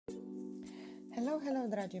Hello,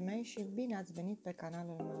 dragii mei, și bine ați venit pe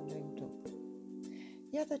canalul meu de YouTube.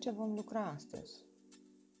 Iată ce vom lucra astăzi.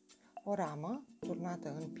 O ramă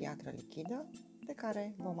turnată în piatră lichidă, pe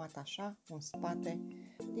care vom atașa un spate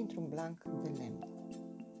dintr-un blanc de lemn.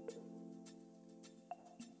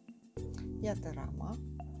 Iată rama,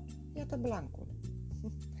 iată blancul.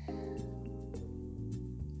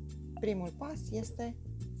 Primul pas este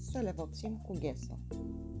să le vopsim cu gesso.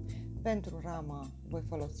 Pentru ramă voi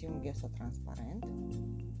folosi un gesso transparent,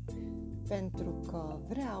 pentru că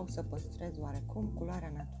vreau să păstrez oarecum culoarea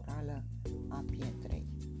naturală a pietrei,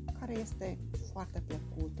 care este foarte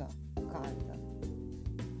plăcută, caldă.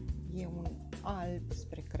 E un alb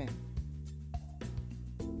spre crem.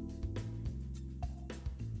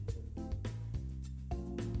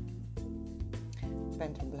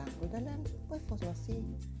 Pentru blancul de lemn voi folosi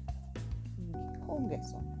un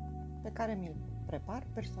gesso pe care mi-l prepar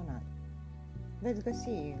personal. Veți găsi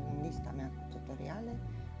în lista mea cu tutoriale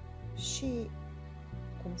și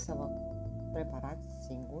cum să vă preparați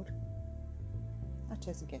singur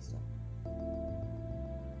acest gesso.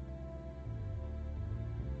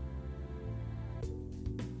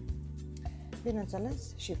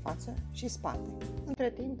 Bineînțeles, și față și spate.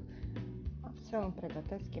 Între timp, să îmi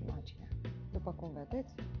pregătesc imaginea. După cum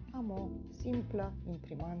vedeți, am o simplă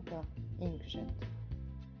imprimantă inkjet.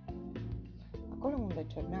 Acolo unde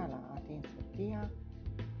cerneala a atins hârtia,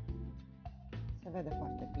 se vede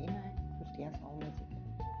foarte bine, hârtia s-a umezit.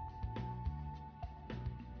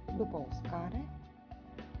 După uscare,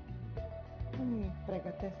 îmi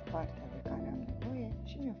pregătesc partea de care am nevoie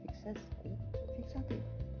și mi-o fixez cu fixativ.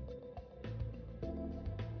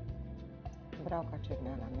 Vreau ca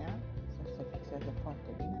cerneala mea să se fixeze foarte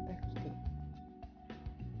bine pe hârtie.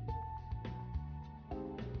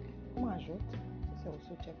 Mă ajut să se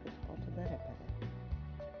usuce cât pot de repede.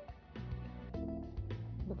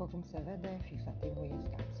 După cum se vede, fixativul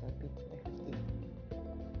este absorbit de hârtie.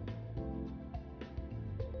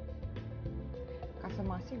 Ca să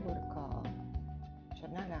mă asigur că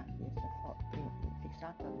cerneala este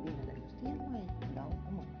fixată bine de hârtie, mai dau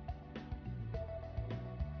o mână.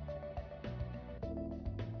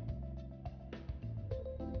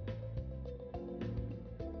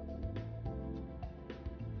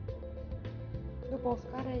 După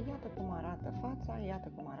uscare, iată cum arată fața,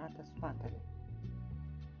 iată cum arată spatele.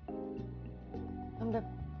 Îmi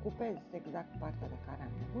decupez exact partea de care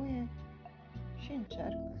am nevoie și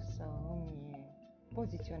încerc să îmi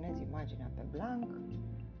poziționez imaginea pe blanc,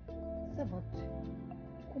 să văd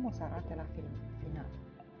cum o să arate la final.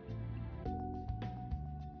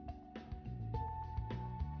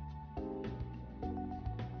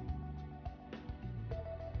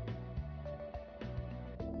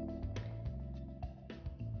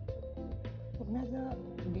 Urmează,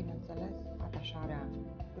 bineînțeles, atașarea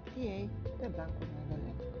hârtiei pe blancul meu de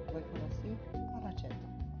lemn. Voi folosi paracetă.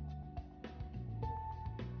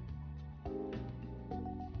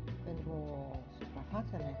 Pentru o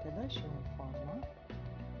suprafață netedă și uniformă,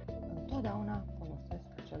 întotdeauna folosesc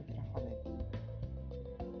acel trafalet.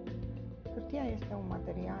 Hârtia este un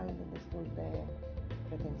material destul de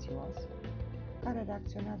pretențios, care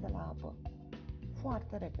reacționează la apă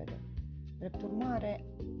foarte repede. Drept urmare,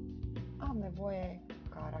 am nevoie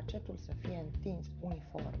ca aracetul să fie întins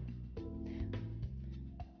uniform.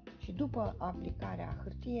 Și după aplicarea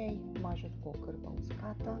hârtiei, mă ajut cu o cârpă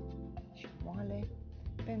uscată și moale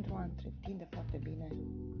pentru a întretinde foarte bine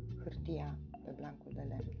hârtia pe blancul de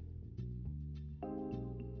lemn.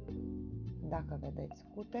 Dacă vedeți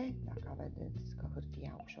scute, dacă vedeți că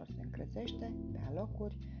hârtia ușor se încrețește pe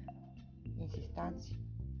alocuri, insistați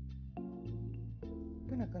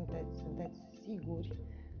până când sunteți siguri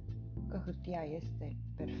că hârtia este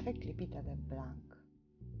perfect lipită de blanc.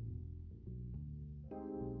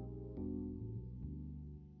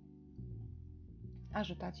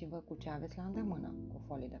 Ajutați-vă cu ce aveți la îndemână, cu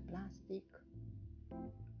folii de plastic,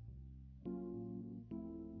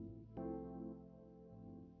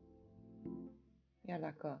 iar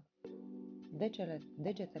dacă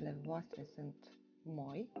degetele voastre sunt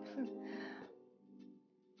moi,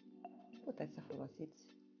 puteți să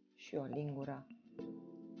folosiți și o lingură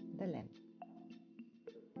de lemn.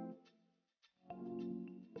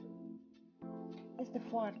 Este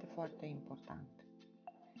foarte important,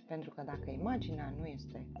 pentru că dacă imaginea nu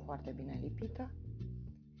este foarte bine lipită,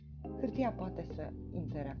 hârtia poate să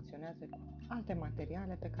interacționeze cu alte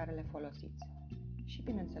materiale pe care le folosiți și,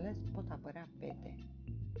 bineînțeles, pot apărea pete.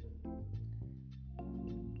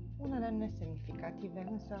 Unele nesemnificative,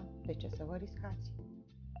 însă de ce să vă riscați?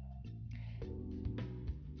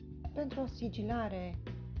 Pentru o sigilare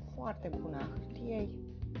foarte bună a hârtiei,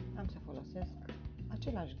 am să folosesc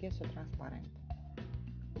același gesso transparent.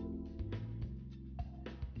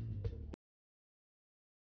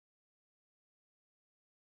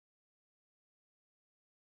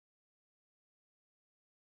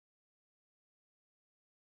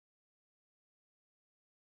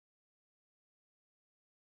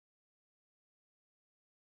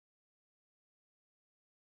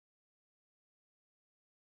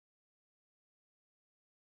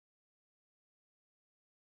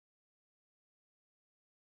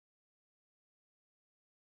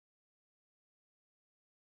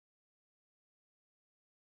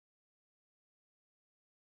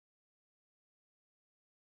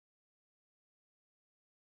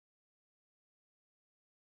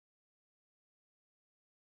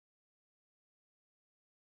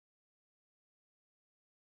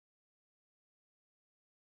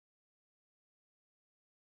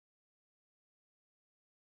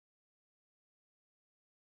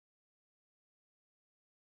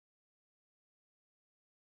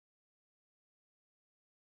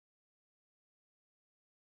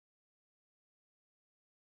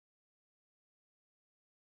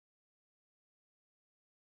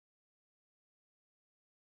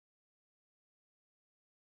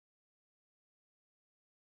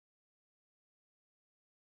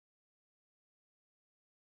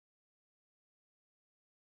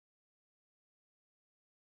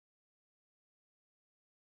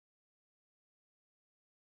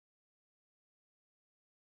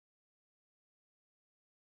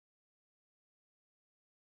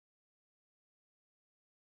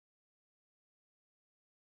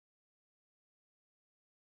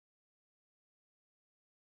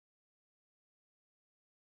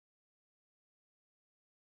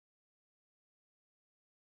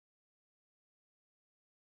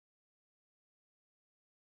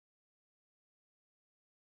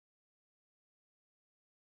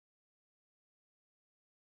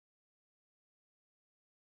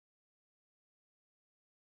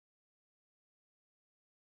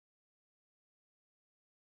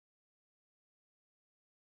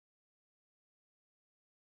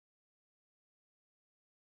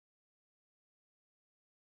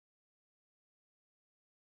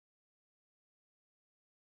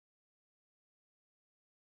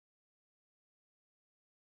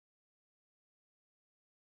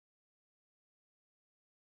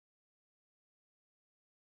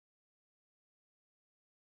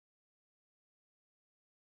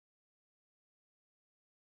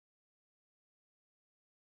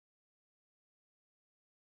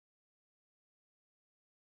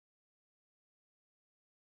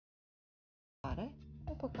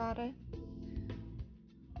 după care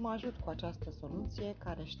mă ajut cu această soluție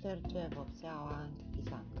care șterge vopseaua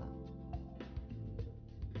antipizantă.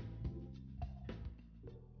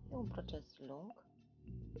 E un proces lung,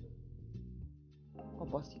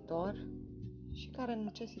 obositor și care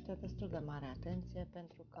necesită destul de mare atenție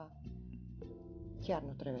pentru că chiar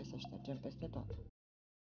nu trebuie să ștergem peste tot.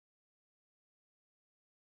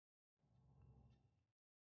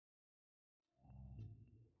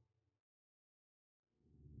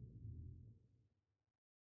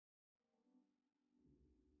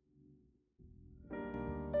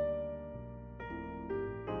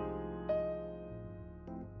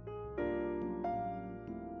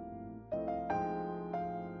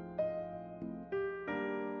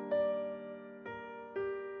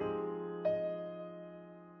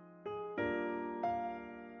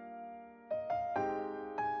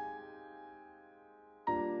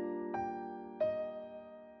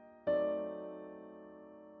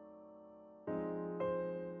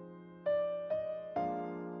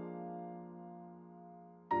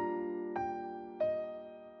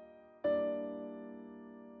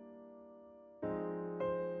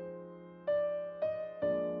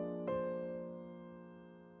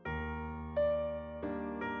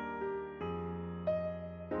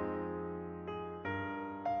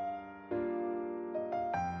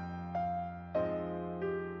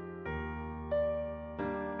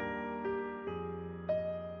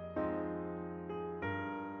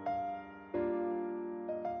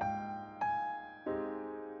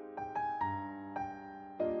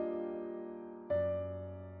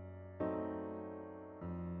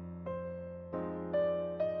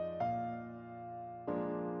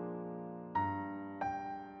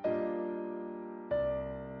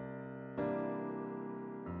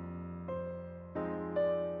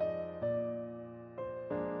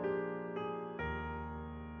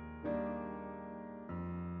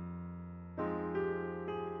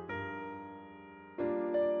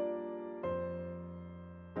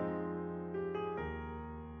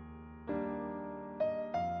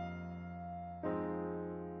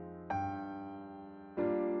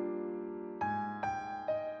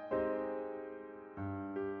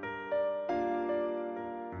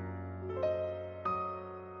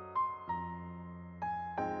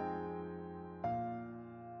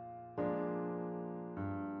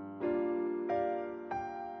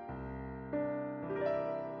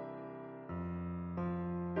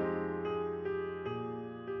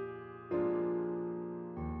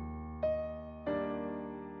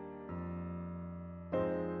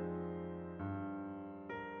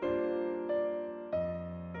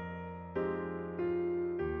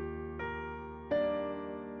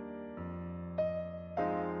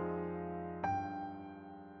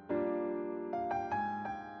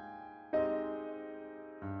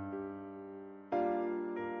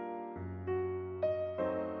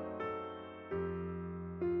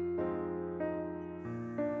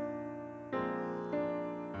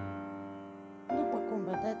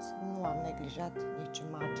 Nu am neglijat nici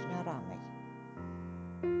marginea ramei.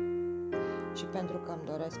 Și pentru că îmi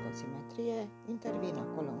doresc o simetrie, intervin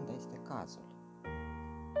acolo unde este cazul.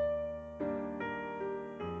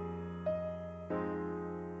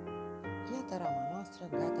 Iată rama noastră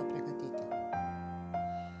gata pregătită.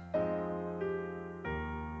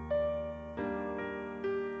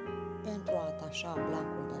 Pentru a atașa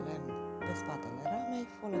blancul de lemn pe spatele ramei,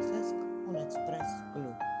 folosesc un express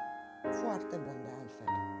glue. Foarte bun de altfel.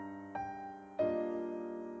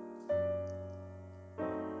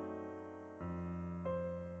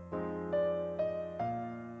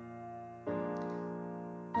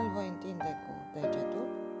 Îl voi întinde cu degetul,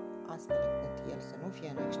 astfel încât el să nu fie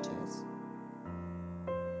în exces.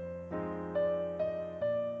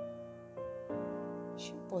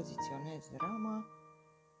 Și poziționez rama,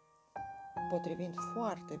 potrivind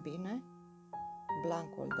foarte bine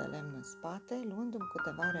blancul de lemn în spate, luându-mi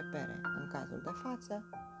câteva repere, în cazul de față,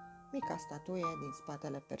 mica statuie din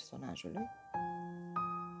spatele personajului,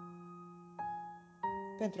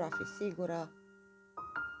 pentru a fi sigură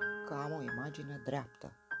că am o imagine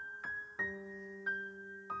dreaptă.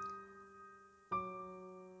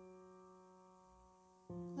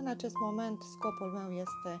 În acest moment, scopul meu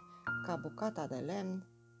este ca bucata de lemn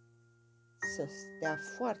să stea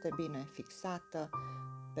foarte bine fixată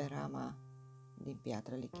pe rama din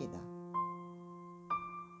piatră lichidă.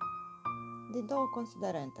 Din două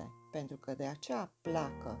considerente, pentru că de acea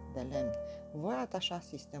placă de lemn voi atașa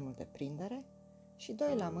sistemul de prindere și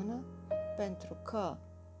doi la mână, pentru că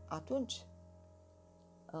atunci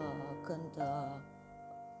când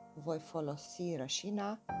voi folosi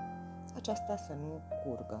rășina, aceasta să nu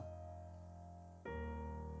curgă.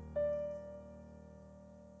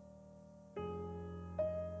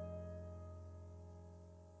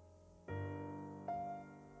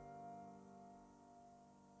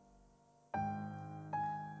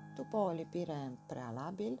 După o lipire în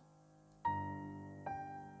prealabil,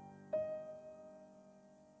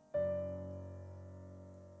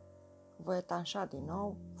 voi etanșa din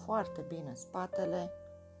nou foarte bine spatele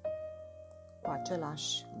cu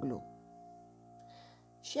același glue.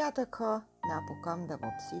 Și iată că ne apucăm de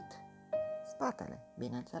vopsit spatele,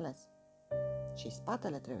 bineînțeles. Și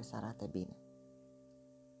spatele trebuie să arate bine.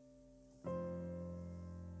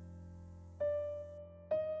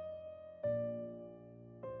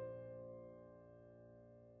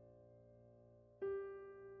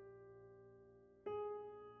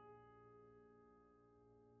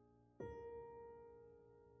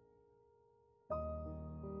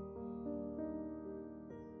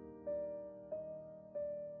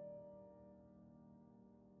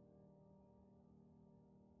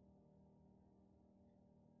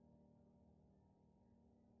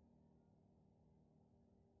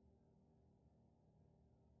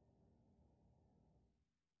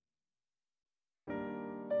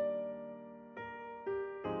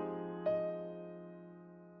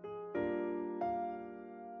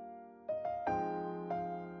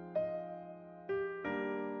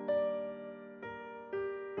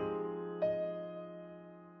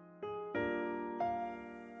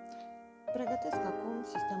 Pregătesc acum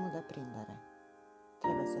sistemul de prindere.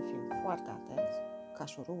 Trebuie să fim foarte atenți ca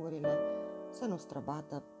șuruburile să nu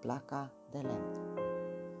străbată placa de lemn.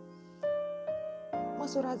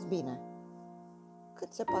 Măsurați bine,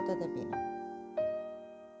 cât se poate de bine.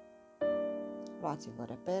 Luați-vă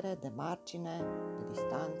repere de margine, de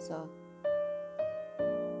distanță.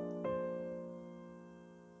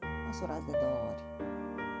 Măsurați de 2 ori.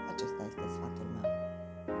 Acesta este sfatul meu.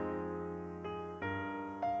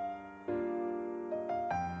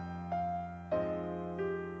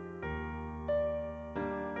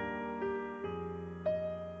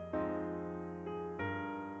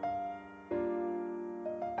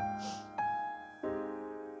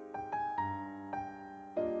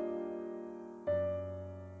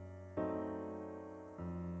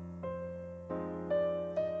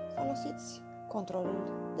 Folosiți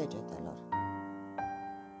controlul degetelor.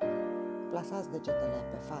 Plasați degetele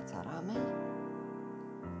pe fața ramei,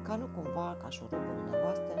 ca nu cumva ca șuruburile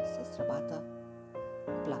voastre să străbată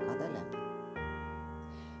placa de lemn.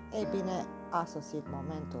 Ei bine, a sosit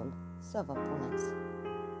momentul să vă puneți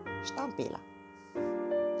ștampila.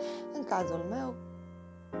 În cazul meu,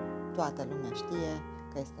 toată lumea știe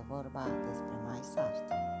că este vorba despre mais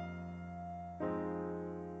art.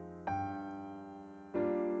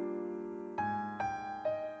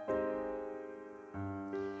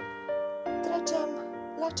 Trecem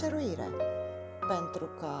la ceruire, pentru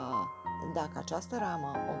că dacă această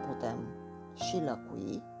ramă o putem și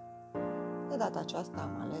lăcui, de data aceasta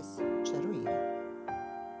am ales ceruire.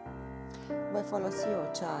 Voi folosi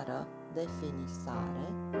o ceară de finisare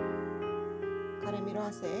care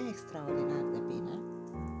miroase extraordinar de bine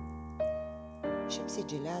și îmi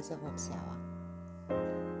sigilează vopseaua.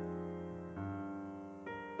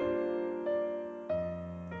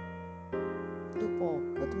 După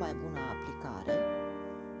o cât mai bună aplicare,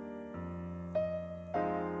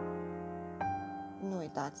 nu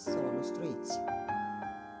uitați să o lustruiți.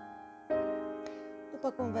 După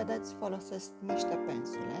cum vedeți, folosesc niște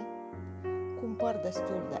pensule cu un păr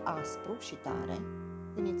destul de aspru și tare.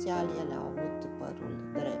 Inițial ele au avut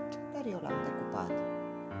părul drept, dar eu l-am decupat.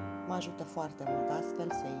 Mă ajută foarte mult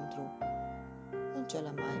astfel să intru în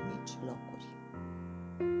cele mai mici locuri.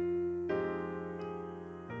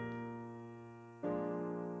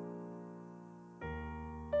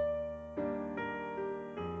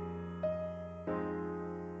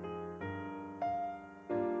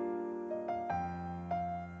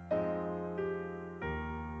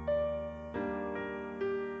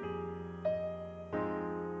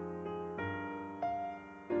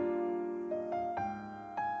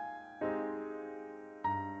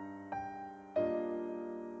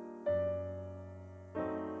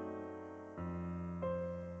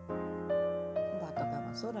 Pe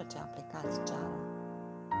măsură ce aplicați ceara,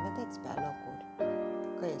 vedeți pe alocuri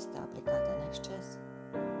că este aplicată în exces,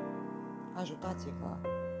 ajutați-vă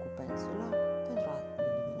cu pensula pentru a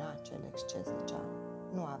elimina acel exces de ceară.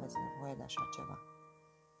 Nu aveți nevoie de așa ceva.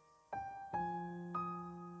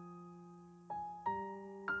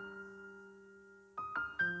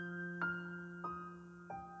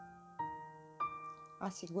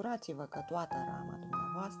 Asigurați-vă că toată rama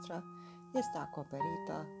dumneavoastră este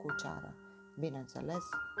acoperită cu ceară. Bineînțeles,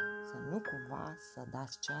 să nu cumva să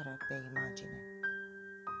dați ceară pe imagine.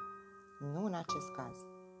 Nu în acest caz.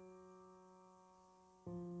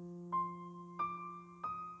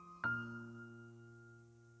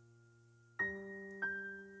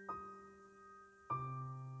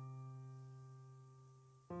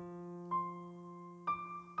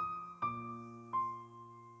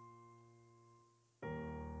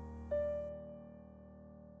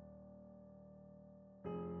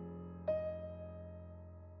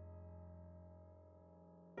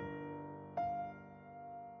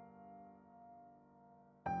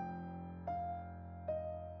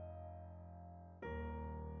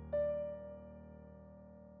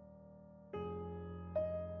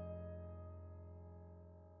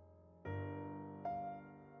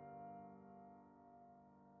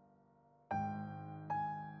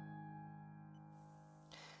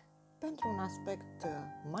 pentru un aspect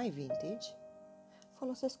mai vintage,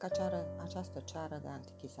 folosesc această ceară de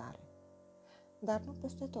antichizare. Dar nu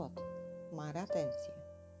peste tot. Mare atenție!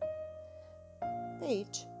 Pe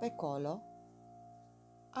aici, pe colo,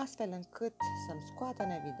 astfel încât să-mi scoată în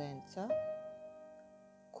evidență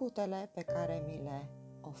cutele pe care mi le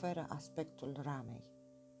oferă aspectul ramei.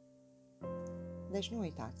 Deci nu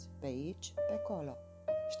uitați, pe aici, pe colo.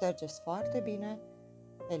 Ștergeți foarte bine,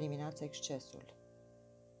 eliminați excesul.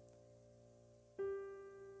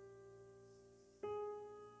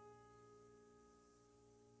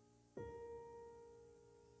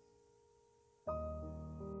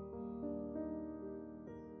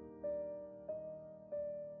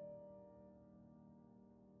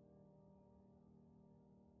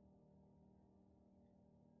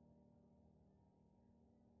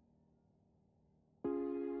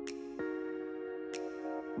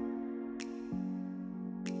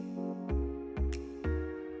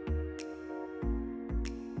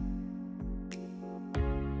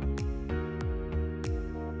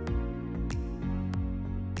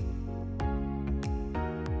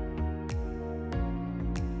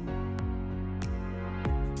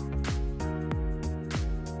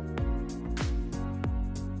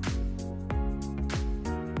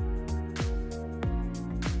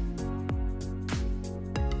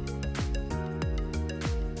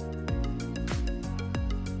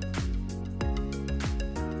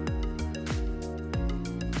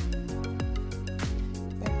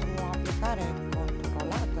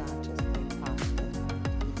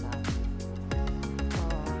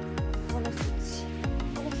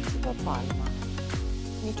 Palma.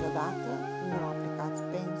 Niciodată nu aplicați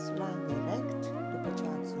pensula direct după ce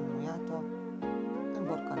ați înmuiat-o în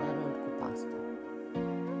borcanelul cu pastă.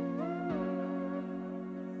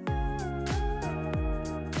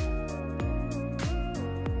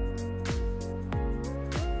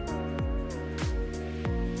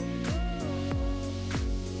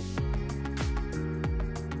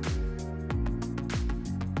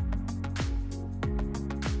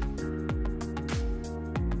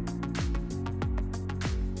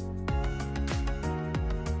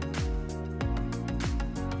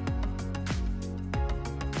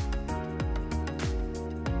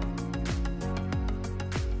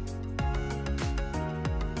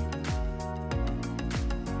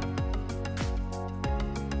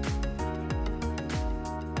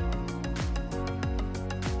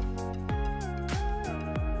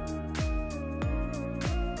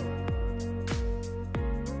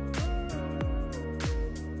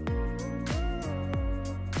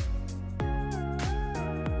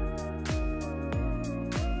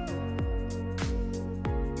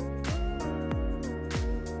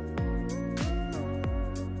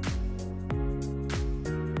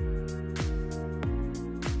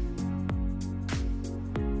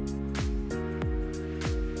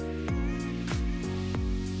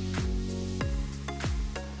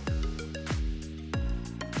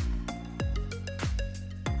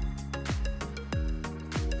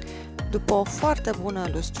 După o foarte bună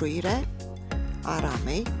lustruire a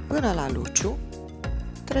ramei până la luciu,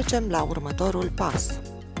 trecem la următorul pas,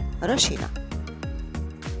 rășina.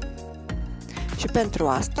 Și pentru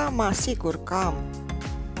asta mă asigur că am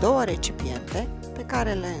două recipiente pe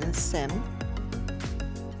care le însemn,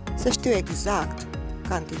 să știu exact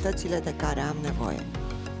cantitățile de care am nevoie.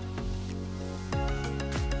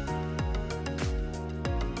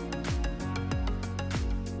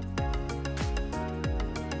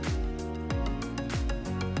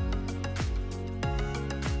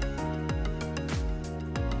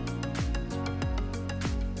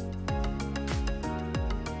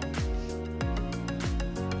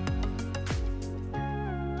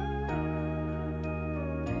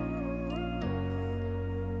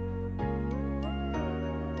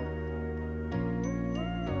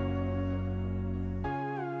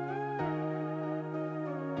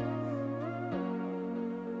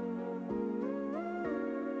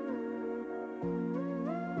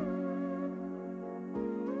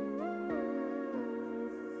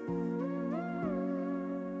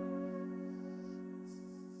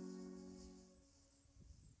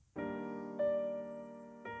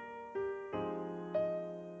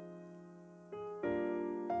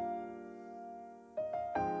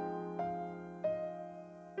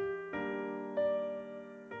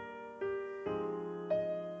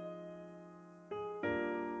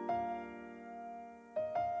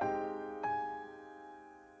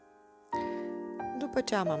 După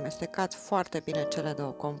ce am amestecat foarte bine cele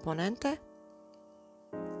două componente,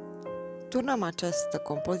 turnăm această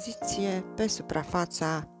compoziție pe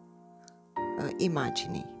suprafața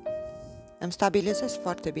imaginii. Îmi stabilizez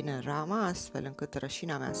foarte bine rama, astfel încât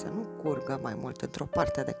rășina mea să nu curgă mai mult într-o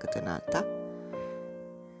parte decât în alta.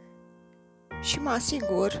 Și mă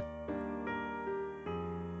asigur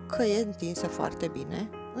că e întinsă foarte bine,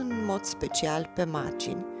 în mod special pe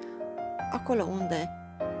margini, acolo unde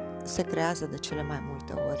se creează de cele mai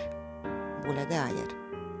multe ori bule de aer.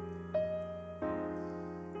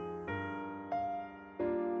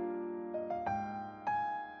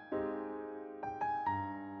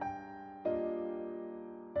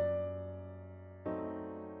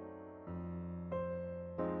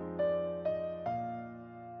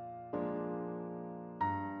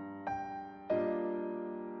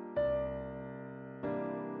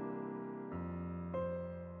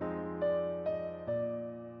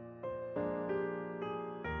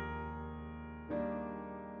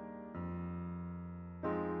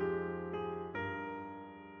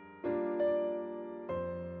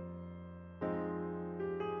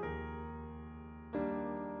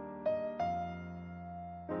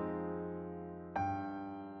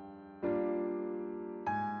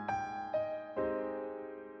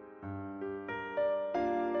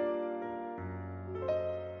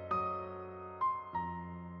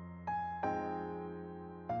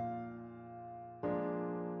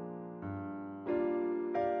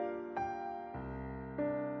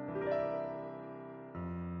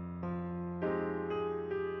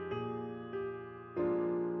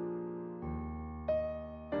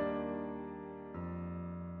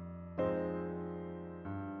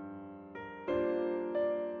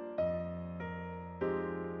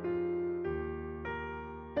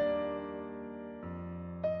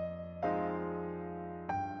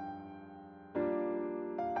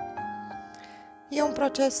 E un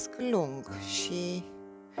proces lung și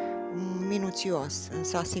minuțios,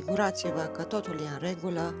 însă asigurați-vă că totul e în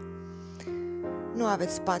regulă, nu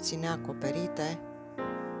aveți spații neacoperite,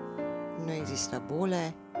 nu există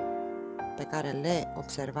bule pe care le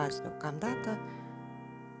observați deocamdată.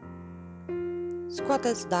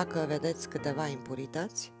 Scoateți dacă vedeți câteva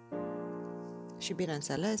impurități și,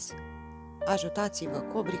 bineînțeles, ajutați-vă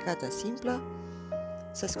cu o bricată simplă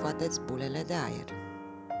să scoateți bulele de aer.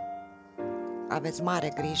 Aveți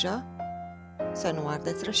mare grijă să nu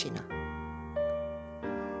ardeți rășina.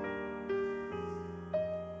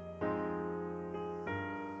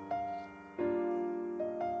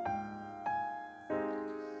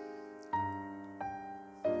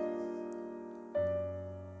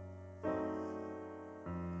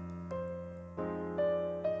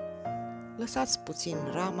 Lăsați puțin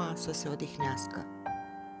rama să se odihnească.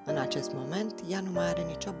 În acest moment, ea nu mai are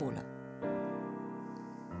nicio bulă.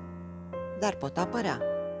 Dar pot apărea,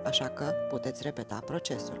 așa că puteți repeta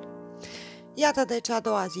procesul. Iată deci a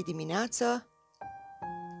doua zi dimineață,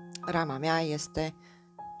 rama mea este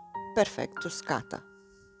perfect uscată.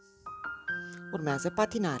 Urmează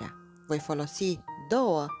patinarea. Voi folosi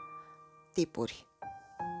două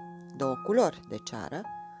culori de ceară,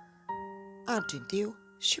 argintiu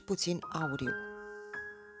și puțin auriu.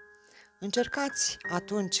 Încercați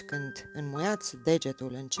atunci când înmuiați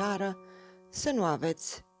degetul în ceară să nu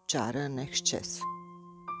aveți ceară în exces.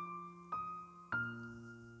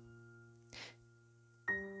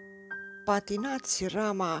 Patinați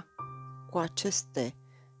rama cu aceste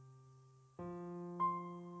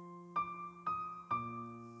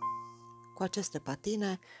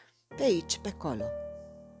patine pe aici, pe acolo.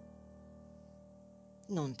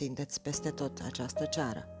 Nu întindeți peste tot această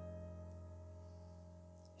ceară.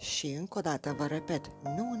 Și încă o dată vă repet,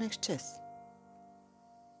 nu în exces.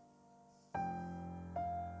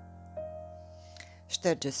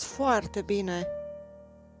 Ștergeți foarte bine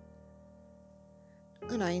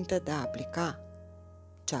înainte de a aplica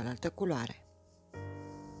cealaltă culoare.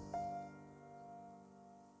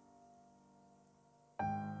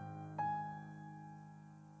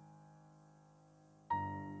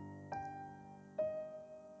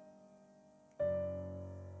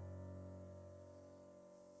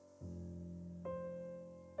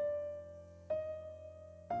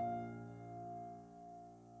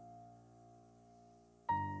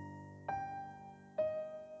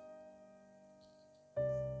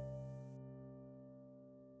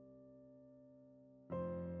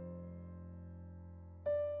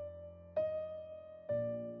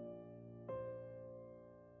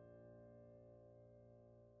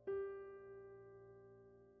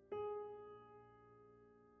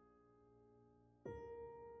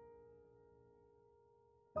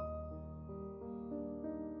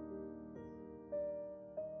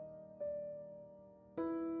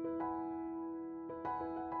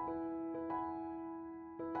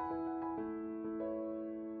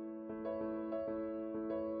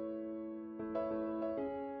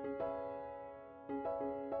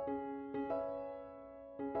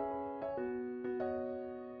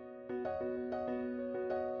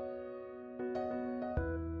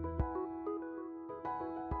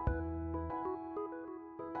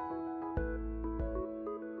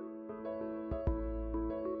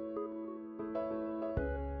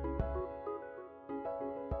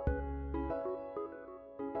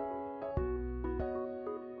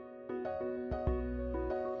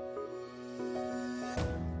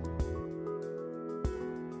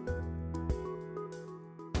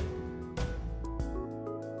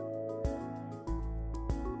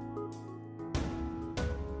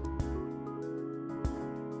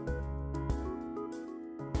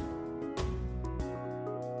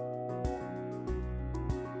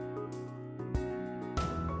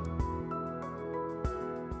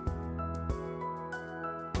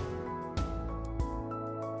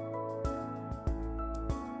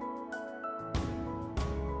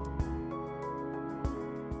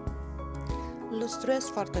 lustruiesc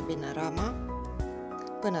foarte bine rama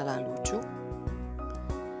până la luciu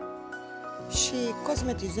și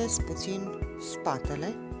cosmetizez puțin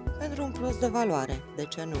spatele pentru un plus de valoare, de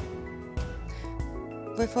ce nu?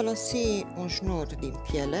 Voi folosi un șnur din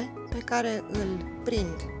piele pe care îl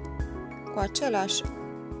prind cu același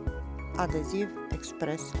adeziv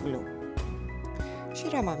Express Glue. Și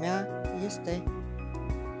rama mea este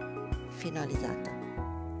finalizată.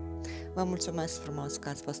 Vă mulțumesc frumos că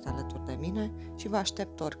ați fost alături de mine și vă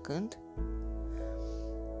aștept oricând,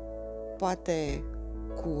 poate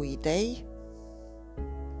cu idei,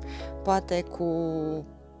 poate cu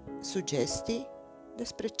sugestii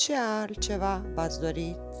despre ce altceva v-ați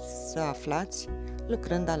dori să aflați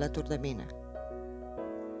lucrând alături de mine.